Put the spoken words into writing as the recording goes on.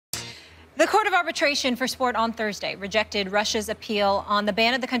The Court of Arbitration for Sport on Thursday rejected Russia's appeal on the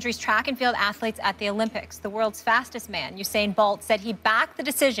ban of the country's track and field athletes at the Olympics. The world's fastest man, Usain Bolt, said he backed the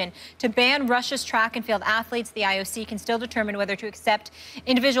decision to ban Russia's track and field athletes. The IOC can still determine whether to accept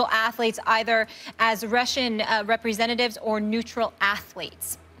individual athletes either as Russian representatives or neutral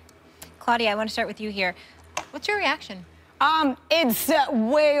athletes. Claudia, I want to start with you here. What's your reaction? It's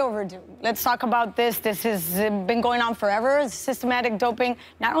way overdue. Let's talk about this. This has been going on forever, systematic doping,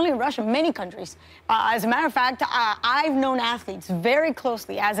 not only in Russia, many countries. As a matter of fact, I've known athletes very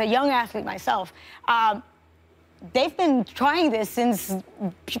closely, as a young athlete myself. They've been trying this since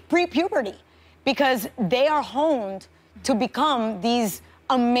pre-puberty because they are honed to become these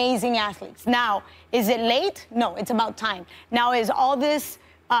amazing athletes. Now, is it late? No, it's about time. Now, is all this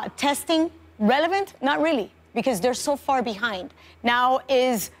testing relevant? Not really, because they're so far behind. Now,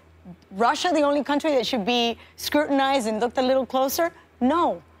 is Russia the only country that should be scrutinized and looked a little closer?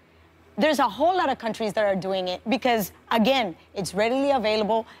 No. There's a whole lot of countries that are doing it because, again, it's readily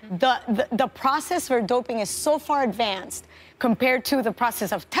available. The process for doping is so far advanced compared to the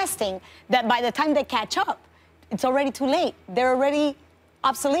process of testing that by the time they catch up, it's already too late. They're already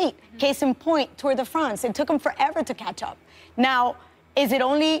obsolete. Case in point, Tour de France. It took them forever to catch up. Now, is it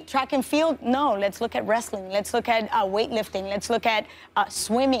only track and field? No, let's look at wrestling. Let's look at weightlifting. Let's look at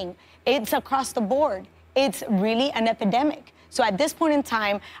swimming. It's across the board. It's really an epidemic. So at this point in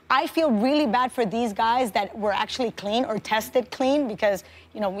time, I feel really bad for these guys that were actually clean or tested clean because,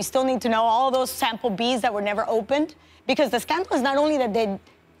 you know, we still need to know all those sample Bs that were never opened. Because the scandal is not only that they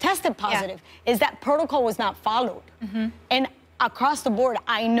tested positive, is that protocol was not followed. And across the board,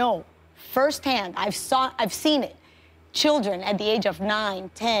 I know firsthand, I've seen it. Children at the age of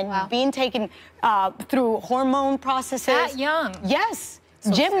 9, 10, being taken through hormone processes. That young? Yes.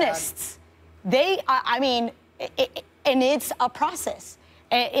 So gymnasts. Sad. I mean, and it's a process.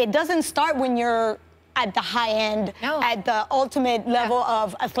 It doesn't start when you're at the high end, at the ultimate level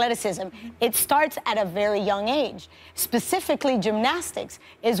of athleticism. It starts at a very young age. Specifically, gymnastics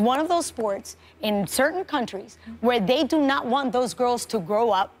is one of those sports in certain countries where they do not want those girls to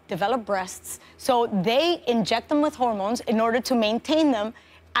grow up, develop breasts, so they inject them with hormones in order to maintain them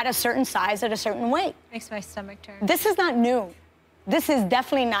at a certain size, at a certain weight. Makes my stomach turn. This is not new. This is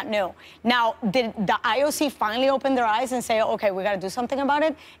definitely not new. Now, did the IOC finally open their eyes and say, okay, we got to do something about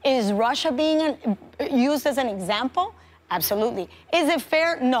it? Is Russia being used as an example? Absolutely. Is it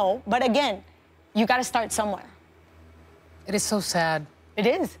fair? No. But again, you got to start somewhere. It is so sad. It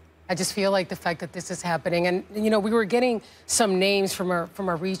is. I just feel like the fact that this is happening, and you know, we were getting some names from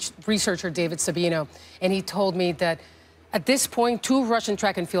our researcher David Sabino, and he told me that at this point, 2 Russian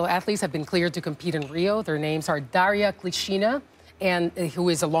track and field athletes have been cleared to compete in Rio. Their names are Daria Klishina, who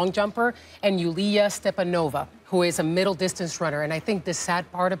is a long jumper, and Yulia Stepanova, who is a middle distance runner. And I think the sad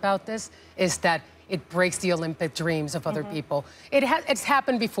part about this is that it breaks the Olympic dreams of other people. It's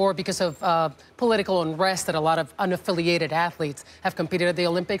happened before because of political unrest that a lot of unaffiliated athletes have competed at the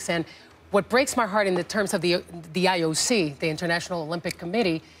Olympics. And what breaks my heart in the terms of the IOC, the International Olympic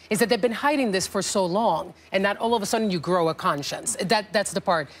Committee, is that they've been hiding this for so long, and not all of a sudden you grow a conscience. That's the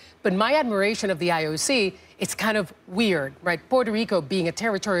part. But my admiration of the IOC, it's kind of weird, right? Puerto Rico, being a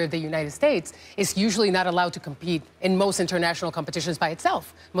territory of the United States, is usually not allowed to compete in most international competitions by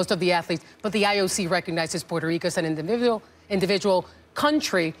itself, most of the athletes. But the IOC recognizes Puerto Rico as an individual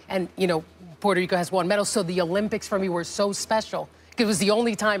country, and, you know, Puerto Rico has won medals, so the Olympics for me were so special. It was the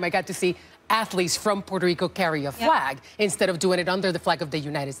only time I got to see athletes from Puerto Rico carry a flag instead of doing it under the flag of the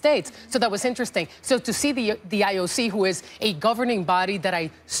United States. So that was interesting. So to see the IOC, who is a governing body that I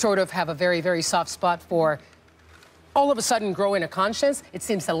sort of have a very, very soft spot for, all of a sudden growing a conscience, it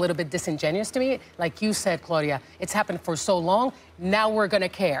seems a little bit disingenuous to me. Like you said, Claudia, it's happened for so long, now we're gonna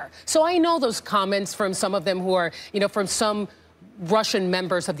care. So I know those comments from some of them who are, you know, from some Russian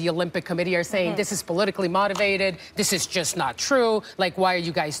members of the Olympic Committee are saying this is politically motivated, this is just not true, like, why are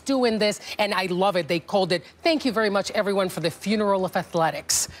you guys doing this? And I love it. They called it, thank you very much, everyone, for the funeral of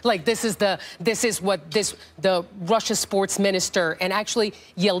athletics. Like, this is what the Russia sports minister, and actually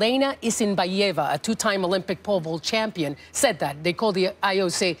Yelena Isinbayeva, a 2-time Olympic pole vault champion, said that. They called the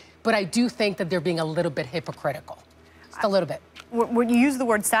IOC, but I do think that they're being a little bit hypocritical. Just a little bit. When you use the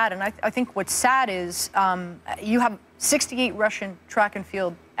word sad, and I think what's sad is you have 68 Russian track and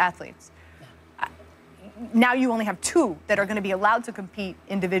field athletes. Now you only have 2 that are going to be allowed to compete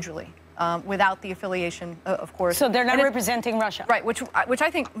individually without the affiliation, of course. So they're not representing Russia. Right, which I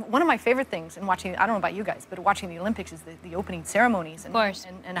think one of my favorite things in watching, I don't know about you guys, but watching the Olympics is the opening ceremonies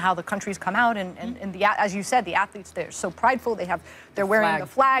and how the countries come out and as you said, the athletes, they're so prideful, they're wearing the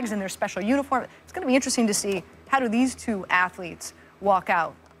flags and their special uniform. It's going to be interesting to see how do these 2 athletes walk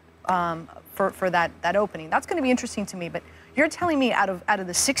out for that opening. That's going to be interesting to me. But you're telling me out of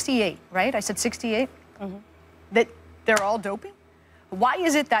the 68, right? I said 68, that they're all doping? Why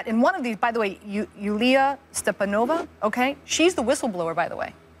is it that in one of these, by the way, Yulia Stepanova, okay, she's the whistleblower, by the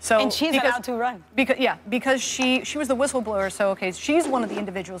way. So and she's allowed to run. Because she was the whistleblower. So okay, she's one of the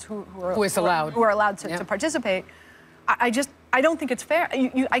individuals who are allowed to participate. I don't think it's fair.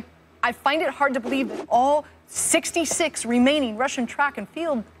 I find it hard to believe that all 66 remaining Russian track and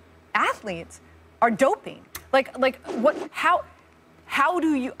field athletes are doping. Like what? How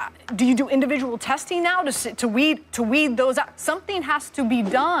do you do individual testing now to weed those out? Something has to be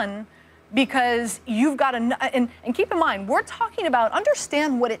done, because you've got to, and keep in mind, we're talking about,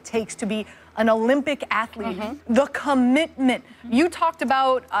 understand what it takes to be an Olympic athlete, the commitment. You talked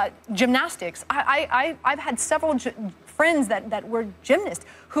about gymnastics. I've had several friends that were gymnasts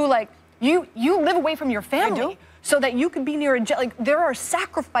who, like, you live away from your family so that you could be near there are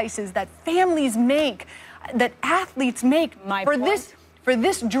sacrifices that families make, that athletes make for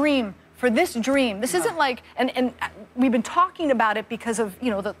this dream. This isn't like, and we've been talking about it because of,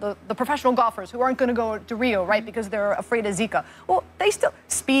 the professional golfers who aren't going to go to Rio, right? Because they're afraid of Zika. Well, they still,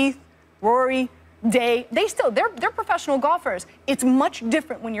 Spieth, Rory, Day, they're professional golfers. It's much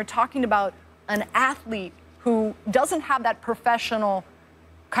different when you're talking about an athlete who doesn't have that professional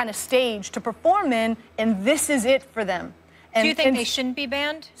kind of stage to perform in, and this is it for them. Do you think they shouldn't be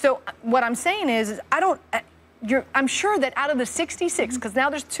banned? So what I'm saying is I'm sure that out of the 66, because now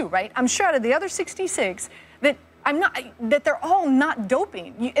there's 2, right? I'm sure out of the other 66 that they're all not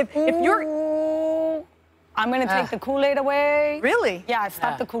doping. If you're, I'm going to take the Kool-Aid away. Really? Yeah,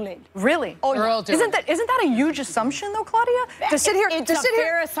 stop the Kool-Aid. Really? Oh, yeah. Isn't that a huge assumption, though, Claudia? It's a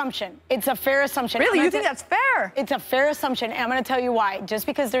fair assumption. It's a fair assumption. Really? You think that's fair? It's a fair assumption, and I'm going to tell you why. Just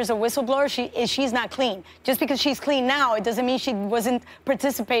because there's a whistleblower, she's not clean. Just because she's clean now, it doesn't mean she wasn't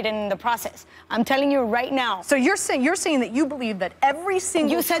participating in the process. I'm telling you right now. So you're saying that you believe that every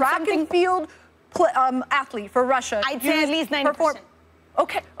single track and field athlete for Russia, I'd say at least 90%.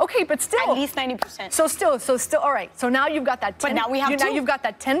 Okay, but still. At least 90%. So still, all right. So now you've got that 10%. But now we have now you've got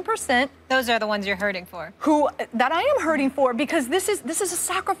that 10%. Those are the ones you're hurting for. That I am hurting for, because this is a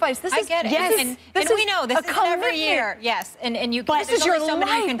sacrifice. I get it. Yes, and we know this is every year. Yes, and you. But this is your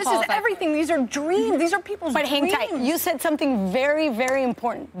life. This is qualify. Everything. These are dreams. These are people's dreams. But hang tight. You said something very, very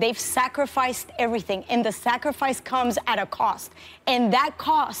important. They've sacrificed everything, and the sacrifice comes at a cost, and that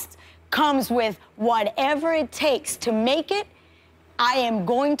cost comes with whatever it takes to make it. I am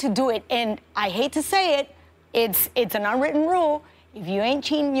going to do it, and I hate to say it, it's an unwritten rule. If you ain't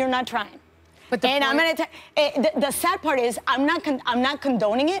cheating, you're not trying. And I'm gonna the sad part is I'm not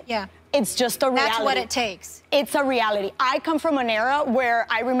condoning it. Yeah. It's just a reality. That's what it takes. It's a reality. I come from an era where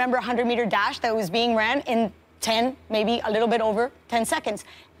I remember a 100-meter dash that was being ran in 10, maybe a little bit over 10 seconds.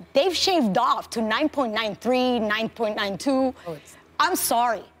 They've shaved off to 9.93, 9.92. I'm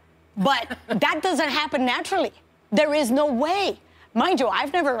sorry, but that doesn't happen naturally. There is no way. Mind you,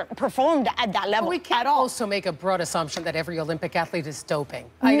 I've never performed at that level we can't at all. Also make a broad assumption that every Olympic athlete is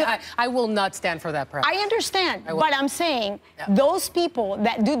doping. No. I will not stand for that practice. I understand, but I'm saying those people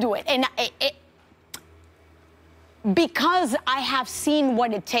that do it, and because I have seen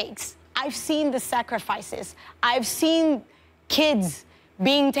what it takes, I've seen the sacrifices, I've seen kids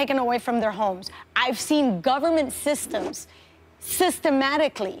being taken away from their homes, I've seen government systems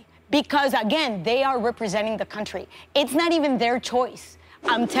systematically, because, again, they are representing the country. It's not even their choice.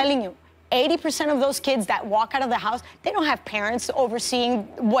 I'm telling you, 80% of those kids that walk out of the house, they don't have parents overseeing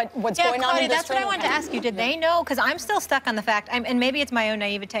what's going on in the that's what I wanted to ask you. Did they know? Because I'm still stuck on the fact, and maybe it's my own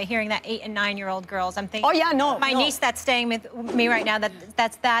naivete, hearing that 8- and 9-year-old girls. I'm thinking, my niece that's staying with me right now,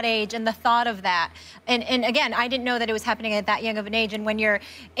 that's that age, and the thought of that. And again, I didn't know that it was happening at that young of an age. And when you're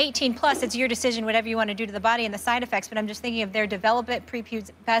 18 plus, it's your decision, whatever you want to do to the body and the side effects. But I'm just thinking of their development,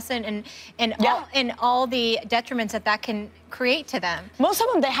 prepubescent, and all the detriments that can create to them. Most of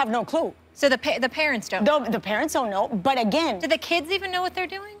them, they have no clue. So the parents don't. The parents don't know. But again, do the kids even know what they're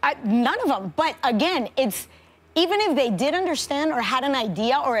doing? None of them. But again, it's even if they did understand or had an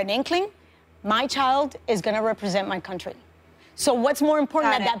idea or an inkling, my child is going to represent my country. So what's more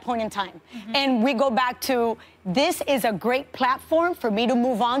important at that point in time? And we go back to, this is a great platform for me to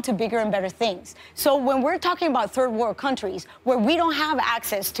move on to bigger and better things. So when we're talking about third world countries where we don't have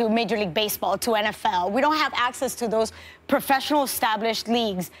access to Major League Baseball, to NFL, we don't have access to those professional established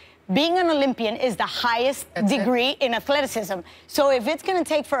leagues, being an Olympian is the highest degree in athleticism. So if it's going to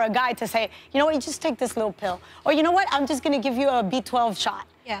take for a guy to say, you know what, you just take this little pill, or you know what, I'm just going to give you a B12 shot.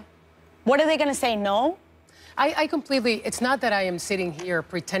 Yeah. What are they going to say? No? I completely, it's not that I am sitting here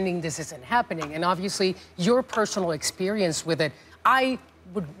pretending this isn't happening. And obviously, your personal experience with it, I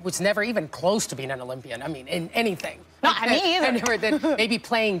was never even close to being an Olympian. I mean, in anything. No, me either. I never did. Maybe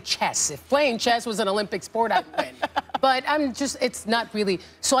playing chess. If playing chess was an Olympic sport, I'd win. But it's not really.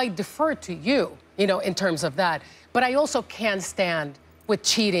 So I defer to you, in terms of that. But I also can't stand with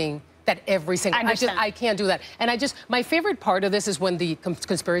cheating that every single. I can't do that. And my favorite part of this is when the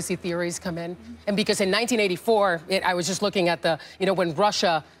conspiracy theories come in. And because in 1984, I was just looking at when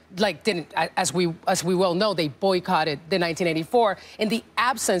Russia didn't, as we well know, they boycotted the 1984. In the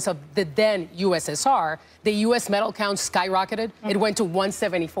absence of the then USSR, the U.S. medal count skyrocketed. It went to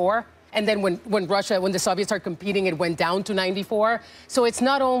 174. And then when the Soviets started competing, it went down to 94. So it's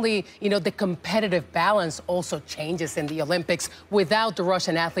not only, the competitive balance also changes in the Olympics without the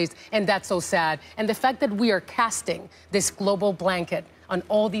Russian athletes, and that's so sad. And the fact that we are casting this global blanket on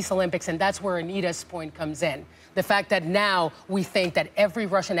all these Olympics, and that's where Anita's point comes in. The fact that now we think that every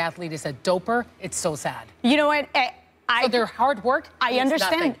Russian athlete is a doper, it's so sad. You know what? So their hard work, I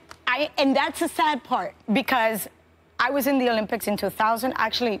understand. And that's the sad part, because I was in the Olympics in 2000,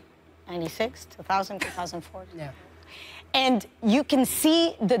 actually 96, 2000, 2004. Yeah. And you can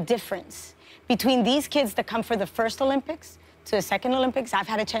see the difference between these kids that come for the first Olympics to the second Olympics. I've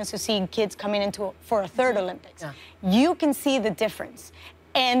had a chance to see kids coming for a third Olympics. Yeah. You can see the difference.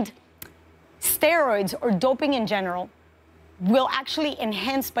 And steroids or doping in general will actually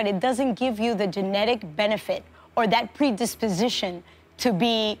enhance, but it doesn't give you the genetic benefit or that predisposition to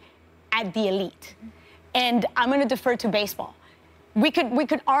be at the elite. And I'm going to defer to baseball. We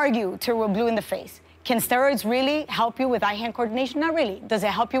could argue till we're blue in the face. Can steroids really help you with eye-hand coordination? Not really. Does it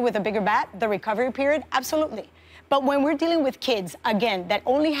help you with a bigger bat, the recovery period? Absolutely. But when we're dealing with kids, again, that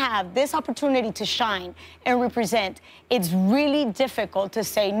only have this opportunity to shine and represent, it's really difficult to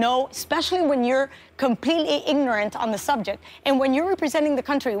say no, especially when you're completely ignorant on the subject. And when you're representing the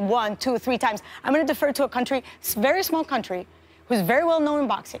country 1, 2, 3 times, I'm going to defer to a country, very small country, who's very well known in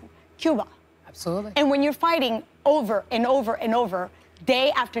boxing, Cuba. Absolutely. And when you're fighting over and over and over,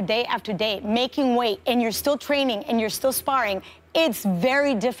 day after day after day, making weight, and you're still training and you're still sparring, it's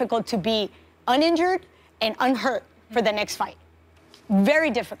very difficult to be uninjured and unhurt for the next fight. Very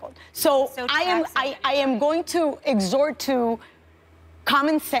difficult. So I am going to exhort to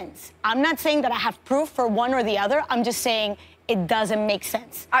common sense. I'm not saying that I have proof for one or the other. I'm just saying it doesn't make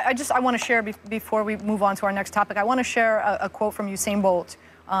sense. I want to share, before we move on to our next topic, I want to share a quote from Usain Bolt.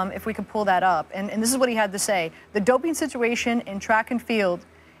 If we could pull that up. And this is what he had to say. The doping situation in track and field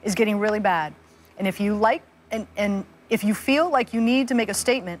is getting really bad. And if you if you feel like you need to make a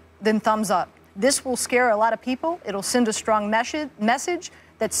statement, then thumbs up. This will scare a lot of people. It'll send a strong message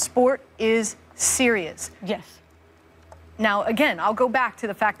that sport is serious. Yes. Now, again, I'll go back to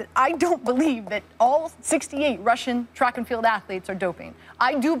the fact that I don't believe that all 68 Russian track and field athletes are doping.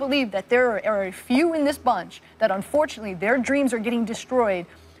 I do believe that there are a few in this bunch that, unfortunately, their dreams are getting destroyed.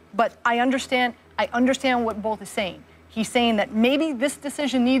 But I understand what Bolt is saying. He's saying that maybe this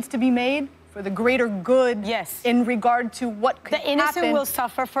decision needs to be made for the greater good. Yes. In regard to what could happen. The innocent will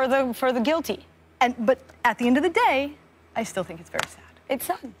suffer for the guilty. But at the end of the day, I still think it's very sad. It's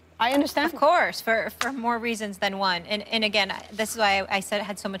sad. I understand. Of course, for more reasons than one. And again, this is why I said I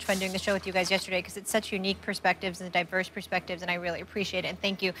had so much fun doing the show with you guys yesterday, because it's such unique perspectives and diverse perspectives, and I really appreciate it. And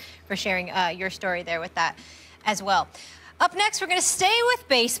thank you for sharing your story there with that as well. Up next, we're going to stay with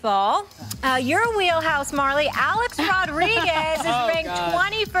baseball. Your wheelhouse, Marley. Alex Rodriguez is ranked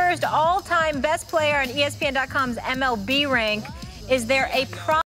 21st all-time best player on ESPN.com's MLB rank. Is there a problem?